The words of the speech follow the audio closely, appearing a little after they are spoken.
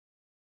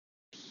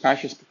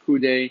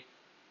Vayikehel-Pekudei,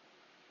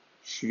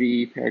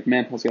 Shvi'i, Perek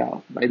Mem, Pasuk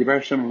Aleph. Vayidaber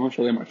Hashem Moshe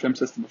Lemar. Hashem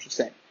says to Moshe,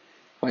 saying,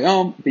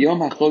 B'yom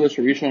HaChodesh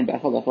Rishon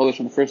B'Echad HaChodesh,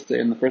 on the first day,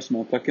 in the first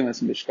month, Takim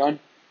Es Mishkan,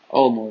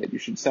 Ol Moed. You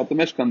should set the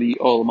Mishkan, the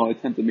Ol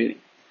Moed, tent of meeting.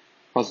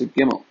 Pasuk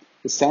Gimel.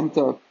 The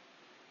Samta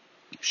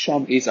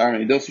Sham Is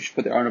Aaron Eidos. You should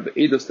put the Aaron of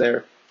Eidos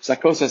there.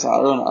 Sakosas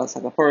Aaron Al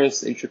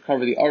Sakaparis. You should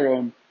cover the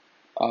Aaron.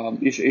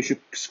 You should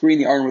screen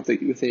the Aaron with a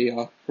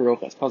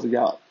Parochas. Pasuk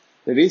Yalad.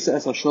 Levisa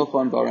Es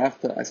HaShulchan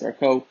B'Arachta Es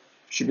Arko. You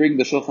should bring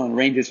the Shulchan and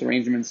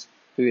arrangements.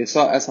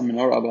 Levisa Es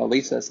HaMenorah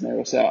B'Alisa Es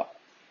Nerosea.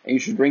 And you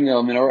should bring the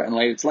menorah and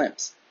light its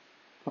lamps.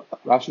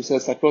 Rashi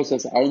says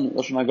Sakosas Aaron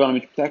Lashon Haganah,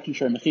 which protection.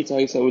 Shar Mechitza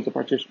Hisa with the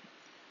partition.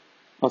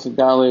 Pasuk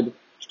Dalid.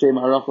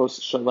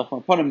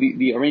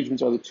 The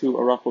arrangements are the two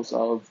arachos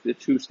of the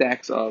two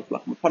stacks of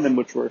lachem panim,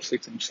 which were a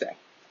 6-inch stack.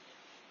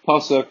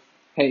 Pasuk,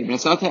 hey,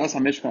 v'nasata es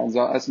hamishkan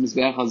es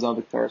mizbeach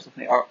hazav v'ktaros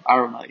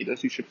aron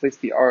ha'edos. You should place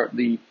the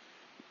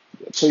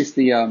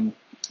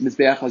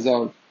mizbeach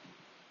hazav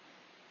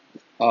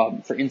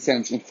for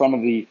incense in front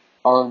of the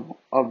aron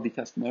of the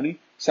testimony.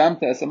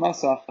 Samta es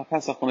hamasach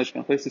hapasach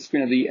hamishkan. Place the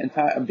screen of the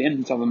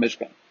entrance of the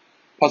mishkan.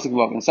 Pasuk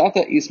vav,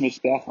 v'nasata is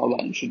mizbeach olah,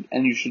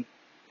 and you should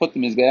put the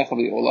mizbeach of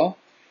the olah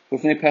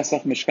within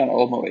Pesach Mishkan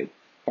Ol Moed,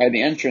 by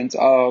the entrance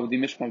of the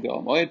Mishkan of the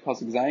Ol Moed.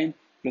 Pasuk Zayin.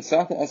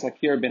 V'nasata es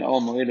hakir ben Ol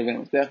Moed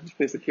and Mizbeach. Just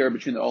place the kir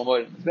between the Ol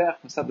Moed and Mizbeach.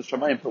 V'nasata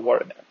shamayim, put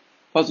water there.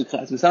 Pasuk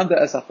Chas. V'samta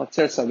es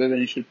hachatzer saviv, and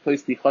you should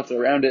place the chatzer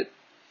around it.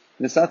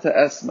 V'nasata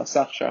es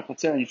masach shar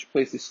chatzer, and you should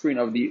place the screen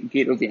of the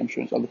gate of the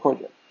entrance of the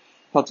courtyard.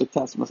 Pasuk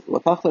Tes.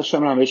 L'pachta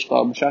Shem HaMishcha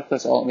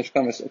Meshachtas Al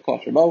Mishkan V'Kol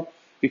Shabbo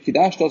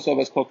V'kidashta Sov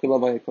Es Kol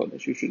Kilav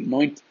HaYakodesh. You should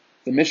anoint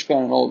the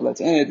Mishkan and all that's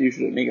in it. You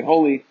should make it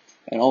holy,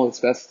 and all its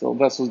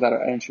vessels that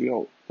are in should be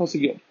holy. Pasuk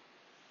Yud.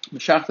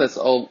 Meshachtas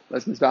all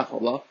as mizbeach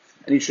olah,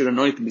 and you should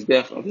anoint the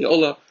mizbeach of the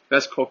olah,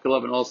 best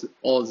kokilav and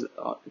all his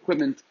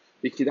equipment.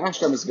 The kiddush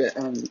mizbeach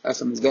and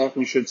as a mizbeach,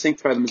 you should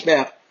sanctify the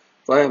mizbeach.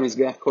 V'ayah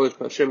mizbeach kodesh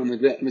k'Hashem, and the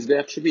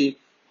mizbeach should be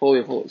holy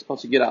of holies.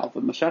 Pasuk Yud.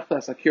 But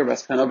meshachtas akir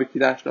v'eskano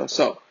v'kiddush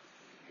so,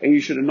 and you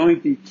should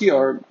anoint the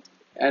kiyar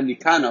and the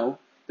kano,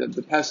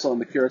 the pestle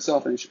and the kiyar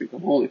itself, and it should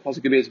become holy.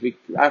 Pasuk Yud.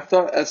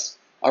 After es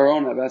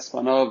aron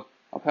avesfanov.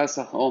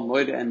 Pesach Ol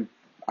Moed, and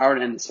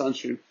Aaron and the son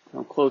should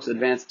come close,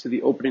 advance to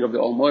the opening of the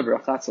Ol Moed,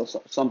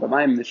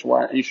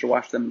 and you should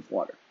wash them with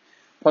water.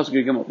 Pasuk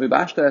Gimel.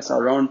 V'bashta es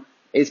Aaron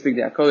eis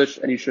bigdei HaKodesh,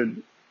 and you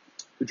should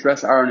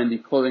dress Aaron in the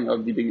clothing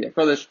of the bigdei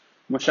HaKodesh.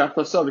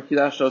 Mashachto so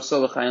v'kidashto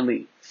so l'chayin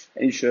li,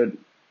 and you should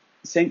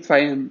sanctify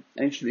him,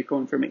 and he should be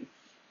going for me.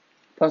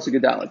 Pasuk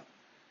Gedalid.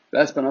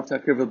 V'espan avta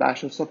akir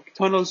v'bashta so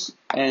ketonos,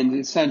 and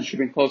his son should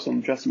bring close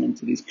and dress him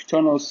into these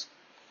ketonos.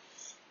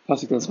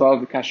 Pasuk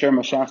L'zvav Kasher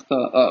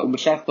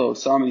Mashachto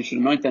Sam, you should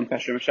anoint them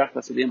Kasher Mashachta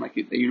Sedim, like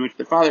you anointed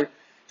their father.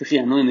 V'chi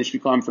Anulin, they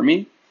should become for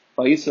me.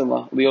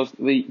 V'hayisal Lios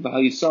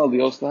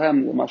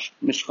Lahem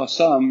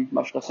Mishchasam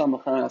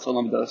L'chanan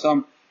Asolam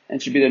V'darasam,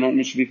 and should be the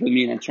anointment should be for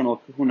me an eternal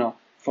kahuna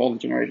for all the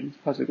generations.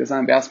 Pasuk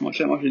Azam Be'as Moshe.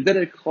 Moshe did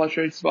it. Kol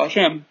Asher Yitzvah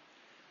Hashem.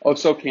 Oh,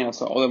 so came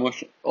also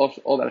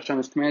all that Hashem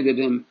has commanded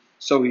him,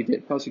 so he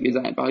did. Pasuk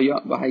Azam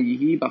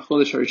V'hayihi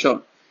B'chodesh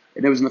Harishon,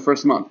 and it was in the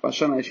first month.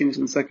 B'Hashem Hashim is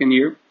in the second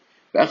year.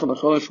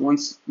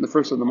 Once the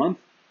first of the month,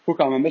 the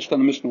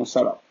Mishkan was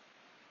set up.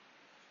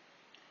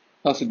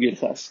 Pasuk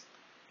Yirches.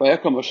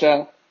 Vayakom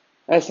Moshe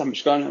es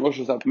HaMishkan, and Moshe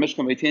was at the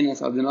Mishkan, Vaytein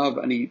es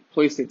Adinav, and he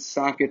placed its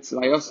sockets,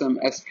 Vayosem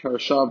es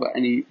Kerashav,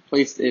 and he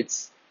placed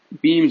its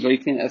beams,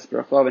 Vaytein es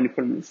Berachav, and he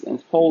put them in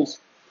its poles.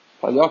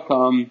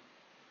 Vayakom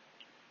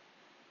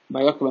es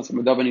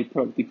Madav, and he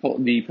put up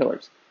the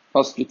pillars.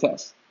 Pasuk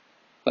Yirches.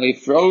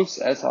 Vayifros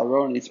es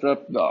Aaron, and he spread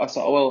up the Asa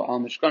oil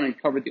on the Mishkan, and he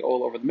covered the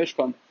oil over the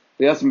Mishkan.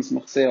 And he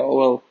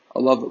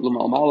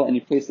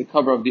placed the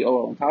cover of the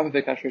oil on top of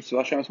it,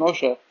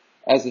 Moshe,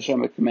 as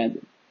Hashem had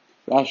commanded.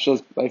 Rashi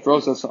says, by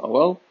Frosas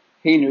oil,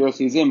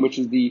 which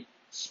is the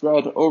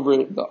spread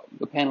over the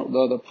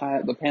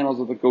panels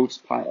of the goat's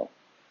pile.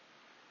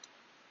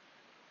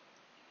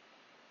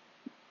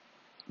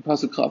 Then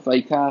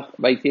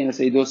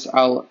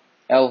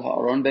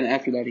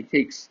after that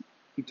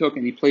he took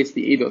and he placed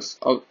the eidos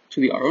to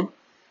the Aaron.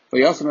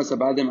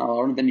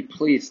 Then he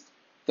placed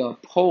the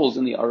poles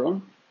in the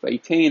Aaron.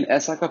 Then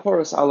after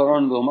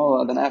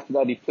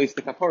that he placed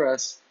the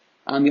kaporas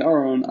on the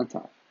Aaron on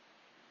top.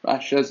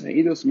 Rashi says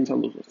eidos means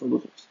haluchos.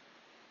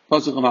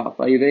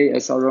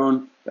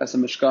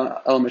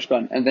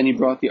 And then he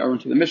brought the Aaron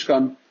to the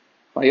Mishkan.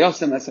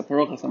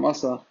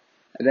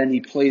 And then he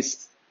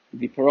placed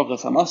the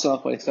parochas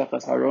hamasach, and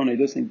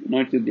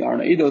anointed the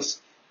Aaron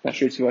eidos, as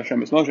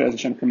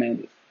Hashem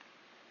commanded.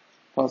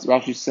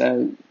 Rashi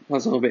said,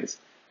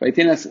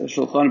 then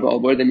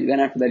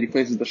after that he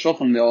places the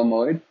shulchan in the Ol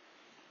Moed,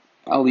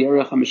 Al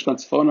Yerech HaMishkan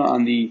Tzfona,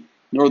 on the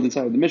northern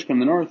side of the Mishkan in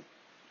the north,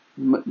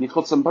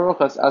 Nichotzam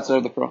Parochas, outside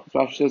of the Parochas.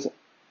 Rashi says,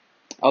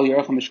 Al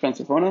Yerech HaMishkan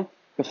Tzfona,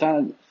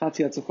 V'chad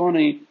Chatziyat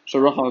Tzfoni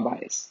Sharocha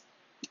V'bayis.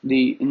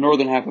 The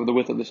northern half of the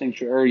width of the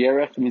sanctuary,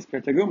 Yerech means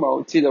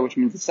Kertagumo, Tzida, which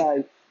means the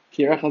side,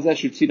 Ki Yerech Hazeh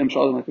should Tzidam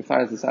Shalom, like the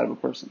thigh is the side of a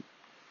person.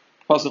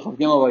 Pasuk of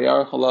Gimel,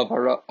 V'yarech Alav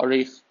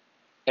Arich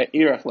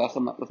Irach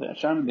Lachem Lefnei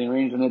Hashem. They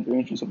arranged on it the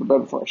arrangements of the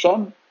bread before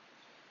Hashem.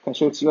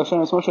 Kasher Tzivah Hashem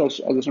Moshe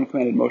as Hashem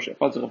commanded Moshe.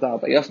 Pasuk of Dal.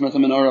 Vayasem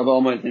Hashem menorah of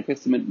Ol Moed. And he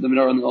placed the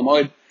menorah on the Ol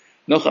Moed.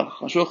 Nochach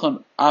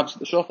Hashulchan opposite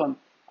the Shulchan.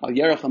 Al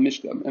Yerach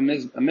HaMishkan. A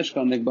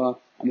Mishkan Nigba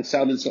on the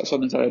southern side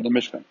of the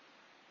Mishkan.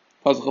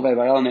 Pasuk of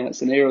Vayal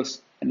Neros and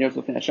Neros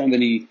Lefnei Hashem.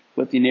 Then he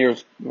lit the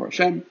Neros before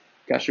Hashem.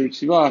 Kasher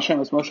Tzivah Hashem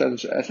Moshe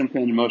as Hashem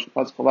commanded Moshe.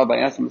 Pasuk of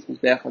Vayasem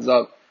Mizbeach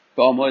Hazav.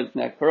 Ba'al Moed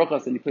Lefnei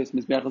Perochas. And he placed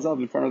Mizbeach Hazav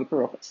in front of the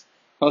Perochas.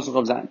 Pasuk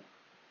of Zayin.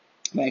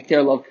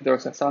 Vayikter Lov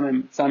Kedoros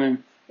Samim.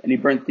 And he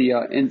burnt the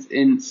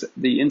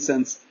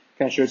incense.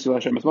 Kasher to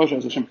Hashem as Moshe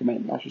as Hashem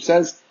commanded. Rashi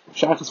says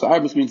Shachas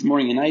v'Arbus means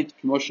morning and night.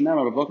 Moshe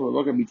Namar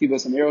B'Voker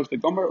B'Tivos and Eros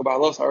B'Gomer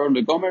U'Ba'alos Aaron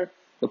B'Gomer.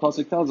 The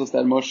pasuk tells us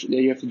that Moshe that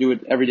you have to do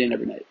it every day and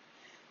every night.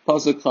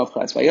 Pasuk Chav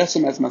Chas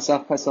Vayasem as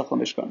Masach Pesach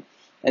LaMishkan. And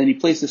then he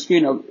placed the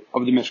screen of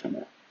the Mishkan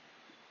there.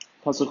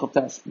 Pasuk Chav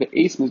Tes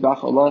Ve'Eis Mizbach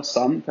Olah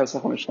Sam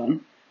Pesach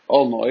LaMishkan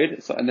Ol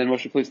Moed. So and then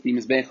Moshe placed the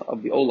Mizbech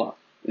of the Olah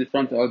in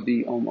front of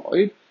the Ol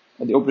Moed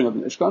at the opening of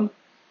the Mishkan.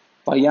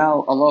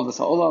 Vayal Allah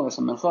v'sa'olah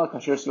v'sa'mencha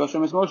kasher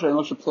Hashem as Moshe, and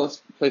Moshe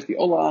placed the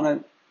olah on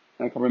it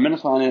and covered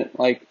mincha on it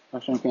like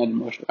Hashem commanded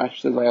Moshe. Rashi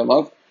says Vayal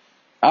love.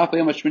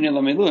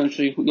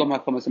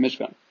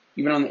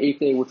 Even on the eighth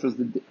day, which was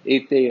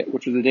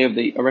the day of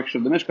the erection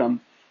of the Mishkan,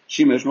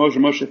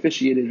 Moshe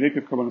officiated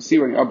Vikr Korban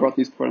Asira, and brought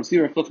these Korban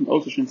Asira, Chilton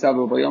Osher and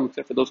Savo Bayam,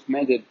 except for those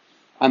commanded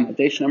on the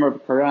day Shemar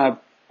B'Karav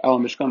Al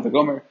Mishkan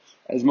V'Gomer,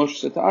 as Moshe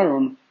said to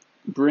Aaron,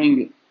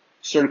 bring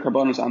certain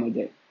karbanos on the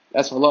day.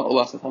 As for Allah,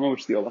 Olah Satamid,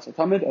 which is the Olah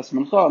Satamid. As for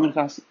Mincha,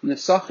 Minchas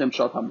Nesachim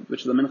Shal Tamid, which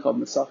is the Mincha of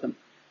Nesachim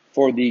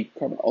for the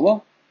Karban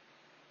Olah,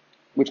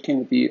 which came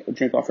with the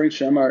drink offering.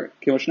 Shemar,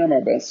 Kivosh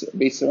Nemar, Beis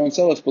Saron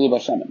Selos, Bulu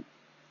Bashamin.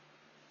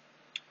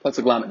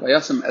 Pasuk Lamed.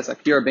 Vayasem as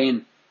Akir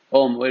Bein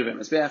Ol Moed and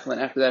Mizbeach. And then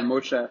after that,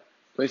 Moshe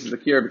places the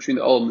Akir between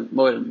the Ol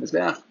Moed and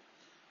Mizbeach.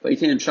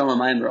 Vayitin Shama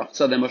Mayim Rach.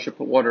 So then Moshe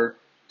put water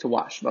to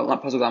wash.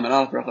 Pasuk Lamed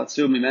Aleph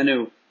Rachatzu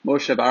Mimenu.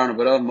 Moshe Aaron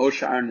Abadav,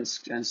 Moshe Aaron and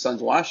his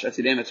sons wash as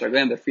Yidem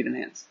Etzarglam, their feet and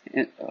hands,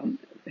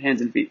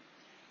 hands and feet.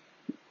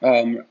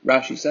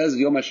 Rashi says,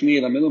 Yom Hashmi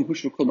Lamilum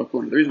Hushvu Kol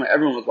Makun. The reason why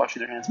everyone was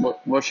washing their hands,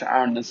 Moshe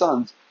Aaron and his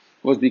sons,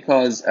 was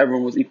because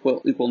everyone was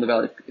equal in the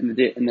valley in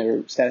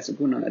their status of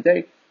Kun on that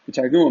day. It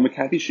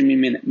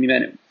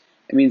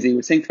means they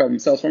would sanctify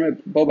themselves from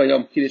it. Bo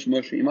Bayom Kiddush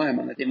Moshe Imayim,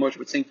 on that day Moshe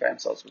would sanctify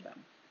himself with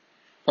them.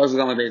 When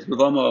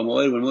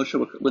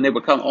they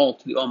would come all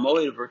to the Ol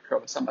Moed,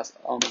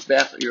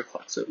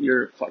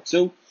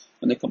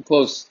 when they come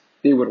close,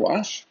 they would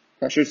wash.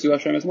 Kasher Tzivah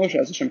Hashem as Moshe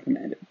as Hashem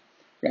commanded.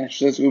 Rashi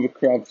says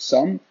Uvkrav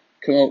Sam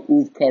Kamo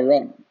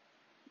Uvkaram.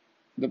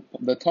 The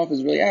taf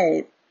is really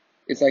out.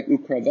 It's like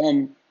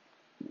Ukravam,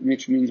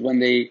 which means when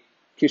they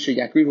Kisha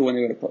Yakrivu, when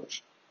they would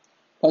approach.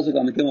 Pasuk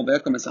on the Gimel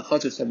Be'ekom is a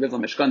Chatzar Saviv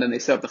LaMishkan. Then they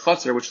set up the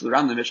Chatzar, which is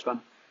around the Mishkan,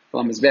 the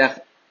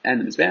Mizbech and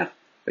the Mizbech.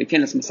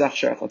 Vayikenes Masach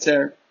Sharach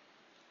Chatzar.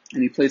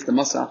 And he placed the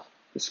masach,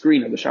 the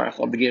screen of the sharach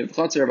of the gate of the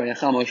chatzar. By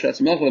Yachal Moshe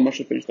Tzimach, and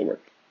Moshe finished the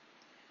work.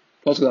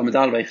 Pasuk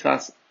Lamadal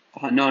Vaychas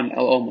Hanan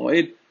El Ol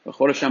Moed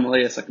V'Chor Hashem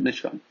Alei Yasak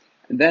Mishkan.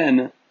 And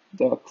then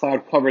the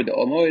cloud covered the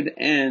Ol Moed,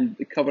 and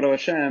the cover of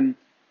Hashem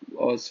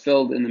was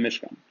filled in the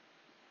Mishkan.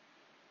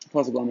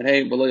 Pasuk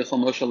Lamadhei V'Lo Yachal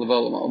Moshe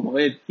Level Ol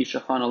Moed Ki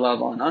Shachan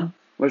Alav Anan.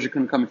 Moshe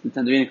couldn't come into the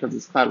tent of meeting because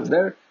this cloud was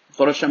there.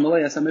 V'Chor Hashem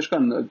Alei Yasak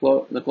Mishkan.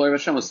 The glory of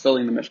Hashem was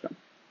filling the Mishkan.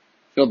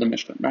 Filled the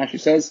Mishkan. Rashi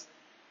says.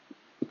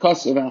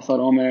 Because of Achad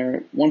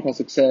Omer, one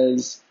pasuk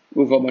says,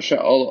 Uva Moshe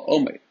Ola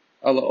Ol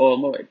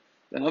Moed.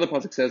 Another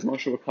pasuk says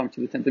Moshe would come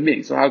to the tent of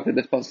meeting. So how could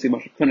this pasuk say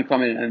Moshe couldn't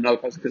come in, and another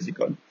pasuk says he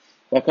could?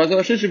 Because of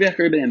the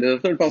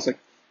third pasuk,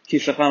 Ki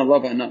Shachan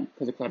Alav Anan,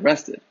 because the cloud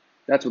rested.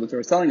 That's what the Torah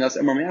is telling us.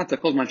 And Marmiata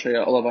Kol Man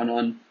Shaya Olav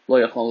Anan Lo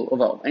Yachol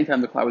Olav.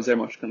 Anytime the cloud was there,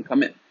 Moshe couldn't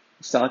come in.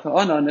 But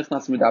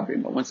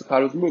once the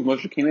cloud was removed,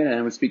 Moshe came in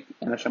and would speak,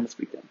 and Hashem would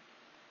speak to him.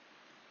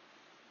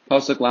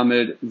 Pasuk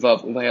Lamed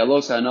Vav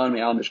Vayalos Hanan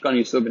Me'al Mishkan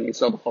Yisub and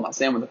Yisub B'Chol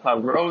Masam. When the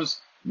cloud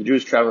rose, the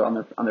Jews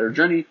traveled on their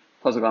journey.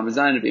 Pasuk Lamed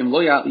Zayin V'Im Lo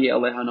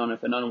Ya'aleh Hanan.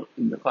 If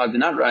the cloud did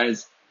not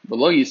rise,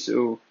 V'Lo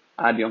Yisu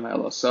Ad Yom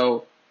Ha'elos.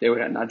 So they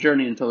would not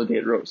journey until the day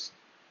it rose.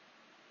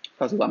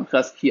 Pasuk Lamed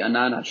Ches Ki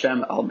Anan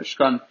Hashem Al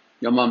Mishkan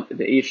Yomam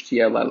Ve'esh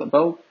Tiyeh Laila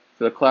Bo.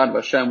 For the cloud of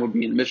Hashem would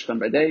be in Mishkan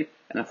by day,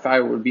 and a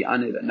fire would be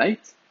on it at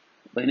night.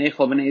 L'nei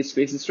Chol B'nei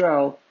Space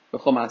Israel.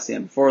 Before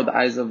the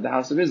eyes of the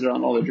house of Israel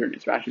on all their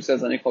journeys. Rashi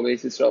says, "Ani Chol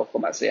Beis Yisrael Chol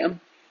Masiyam."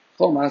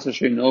 Chol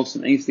Masiyam knows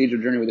in any stage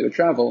of journey where they would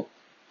travel.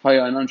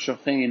 Haya Anan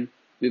Shochein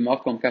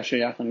B'Makom Kasher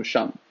Yachanu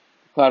Sham. The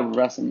cloud would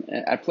rest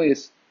at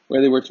place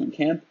where they were to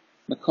encamp.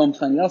 Makom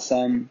Chan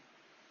Yasam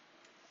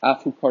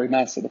Afu Kari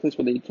Masa. The place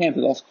where they encamped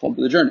is also called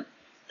the journey.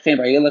 Chen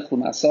Vayelech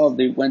L'Masav.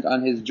 They went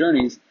on his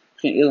journeys.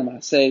 Chen El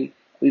Masei.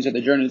 These are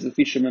the journeys of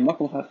Fishim and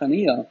Makom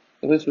Chachaniya.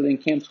 The place where they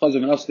encamped Chazav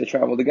and also they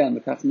traveled again. The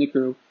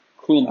Kathnikru.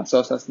 Kul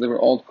Masos, they were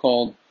all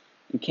called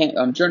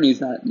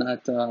journeys,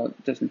 not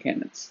just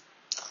encampments.